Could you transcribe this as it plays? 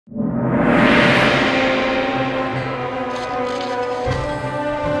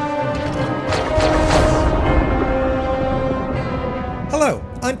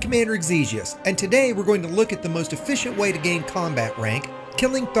Commander Exegius, and today we're going to look at the most efficient way to gain combat rank,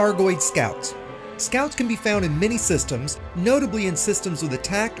 killing Thargoid Scouts. Scouts can be found in many systems, notably in systems with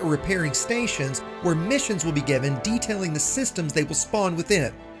attacked or repairing stations where missions will be given detailing the systems they will spawn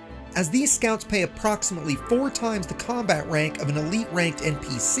within. As these scouts pay approximately 4 times the combat rank of an elite ranked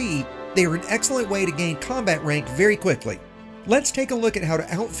NPC, they are an excellent way to gain combat rank very quickly. Let's take a look at how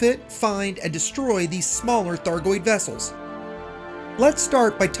to outfit, find, and destroy these smaller Thargoid vessels. Let's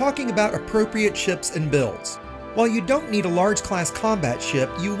start by talking about appropriate ships and builds. While you don't need a large class combat ship,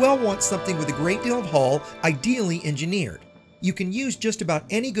 you will want something with a great deal of hull, ideally engineered. You can use just about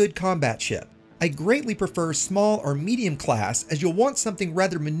any good combat ship. I greatly prefer small or medium class as you'll want something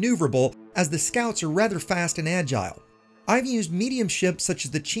rather maneuverable as the scouts are rather fast and agile. I've used medium ships such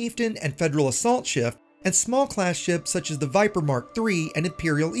as the Chieftain and Federal Assault Ship and small class ships such as the Viper Mark III and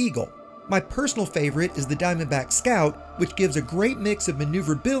Imperial Eagle. My personal favorite is the Diamondback Scout, which gives a great mix of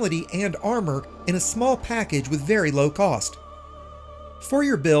maneuverability and armor in a small package with very low cost. For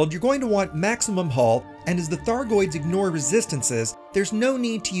your build, you're going to want maximum hull, and as the Thargoids ignore resistances, there's no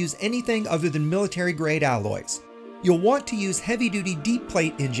need to use anything other than military-grade alloys. You'll want to use heavy-duty deep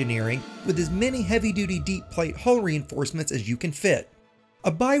plate engineering with as many heavy-duty deep plate hull reinforcements as you can fit.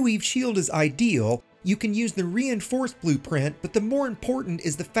 A bi-weave shield is ideal. You can use the reinforced blueprint, but the more important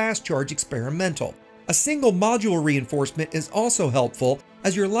is the fast charge experimental. A single module reinforcement is also helpful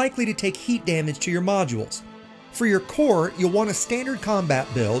as you're likely to take heat damage to your modules. For your core, you'll want a standard combat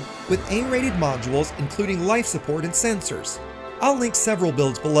build with A-rated modules including life support and sensors. I'll link several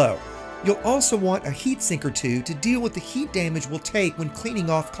builds below. You'll also want a heat sink or two to deal with the heat damage we'll take when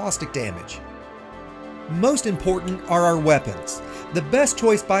cleaning off caustic damage. Most important are our weapons. The best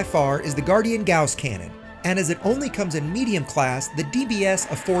choice by far is the Guardian Gauss Cannon, and as it only comes in medium class, the DBS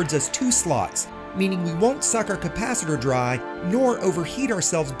affords us 2 slots, meaning we won't suck our capacitor dry nor overheat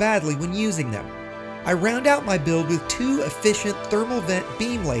ourselves badly when using them. I round out my build with 2 efficient thermal vent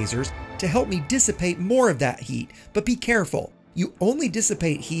beam lasers to help me dissipate more of that heat, but be careful, you only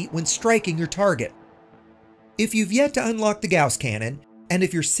dissipate heat when striking your target. If you've yet to unlock the Gauss Cannon, and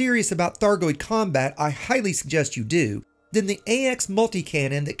if you're serious about Thargoid combat, I highly suggest you do, then the AX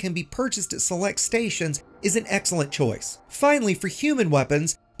multi-cannon that can be purchased at select stations is an excellent choice. Finally, for human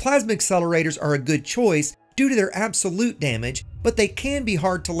weapons, plasma accelerators are a good choice due to their absolute damage, but they can be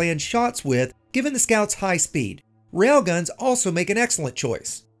hard to land shots with given the Scout's high speed. Railguns also make an excellent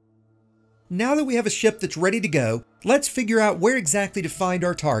choice. Now that we have a ship that's ready to go, let's figure out where exactly to find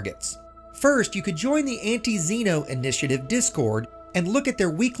our targets. First, you could join the Anti-Xeno Initiative Discord and look at their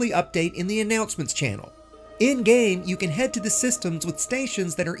weekly update in the announcements channel. In-game, you can head to the systems with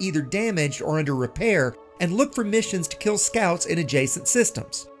stations that are either damaged or under repair and look for missions to kill scouts in adjacent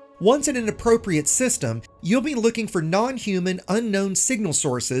systems. Once in an appropriate system, you'll be looking for non-human unknown signal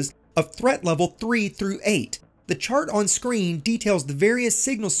sources of threat level 3 through 8. The chart on screen details the various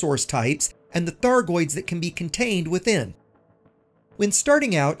signal source types and the Thargoids that can be contained within. When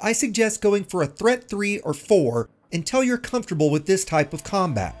starting out, I suggest going for a threat 3 or 4 until you're comfortable with this type of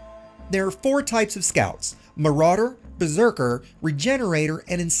combat. There are 4 types of scouts: Marauder, Berserker, Regenerator,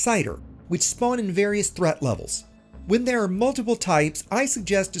 and Inciter, which spawn in various threat levels. When there are multiple types, I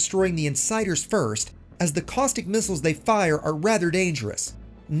suggest destroying the Inciters first, as the caustic missiles they fire are rather dangerous.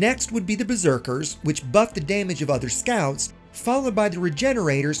 Next would be the Berserkers, which buff the damage of other scouts, followed by the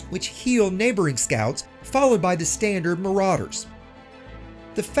Regenerators, which heal neighboring scouts, followed by the standard Marauders.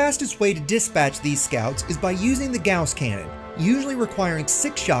 The fastest way to dispatch these scouts is by using the Gauss Cannon, usually requiring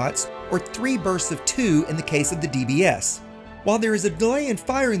 6 shots or 3 bursts of 2 in the case of the DBS. While there is a delay in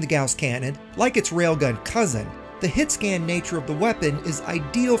firing the Gauss Cannon, like its railgun cousin, the hit-scan nature of the weapon is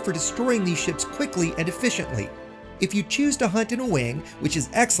ideal for destroying these ships quickly and efficiently. If you choose to hunt in a wing, which is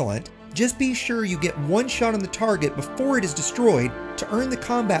excellent, just be sure you get 1 shot on the target before it is destroyed to earn the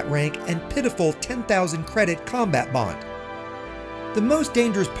combat rank and pitiful 10,000 credit combat bond. The most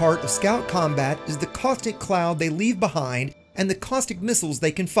dangerous part of scout combat is the caustic cloud they leave behind and the caustic missiles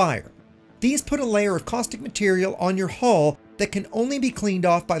they can fire. These put a layer of caustic material on your hull that can only be cleaned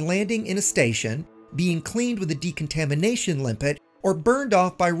off by landing in a station, being cleaned with a decontamination limpet, or burned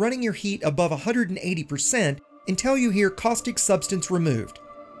off by running your heat above 180% until you hear caustic substance removed.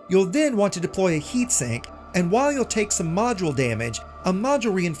 You'll then want to deploy a heat sink, and while you'll take some module damage, a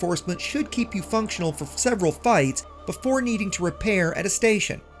module reinforcement should keep you functional for several fights before needing to repair at a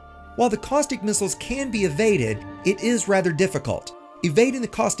station. While the caustic missiles can be evaded, it is rather difficult. Evading the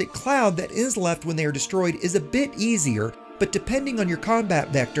caustic cloud that is left when they are destroyed is a bit easier, but depending on your combat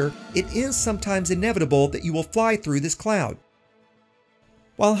vector, it is sometimes inevitable that you will fly through this cloud.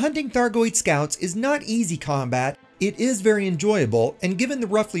 While hunting Thargoid Scouts is not easy combat, It is very enjoyable, and given the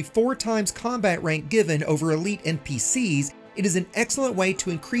roughly 4 times combat rank given over Elite NPCs, it is an excellent way to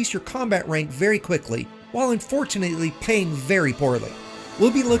increase your combat rank very quickly, while unfortunately paying very poorly.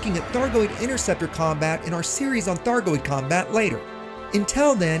 We'll be looking at Thargoid Interceptor combat in our series on Thargoid combat later.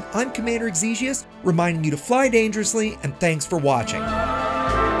 Until then, I'm Commander Exegius, reminding you to fly dangerously, and thanks for watching.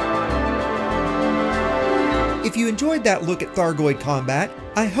 If you enjoyed that look at Thargoid combat,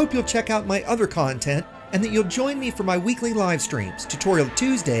 I hope you'll check out my other content, and that you'll join me for my weekly live streams, Tutorial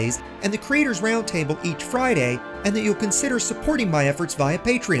Tuesdays, and the Creators Roundtable each Friday, and that you'll consider supporting my efforts via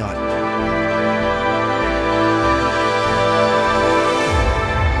Patreon.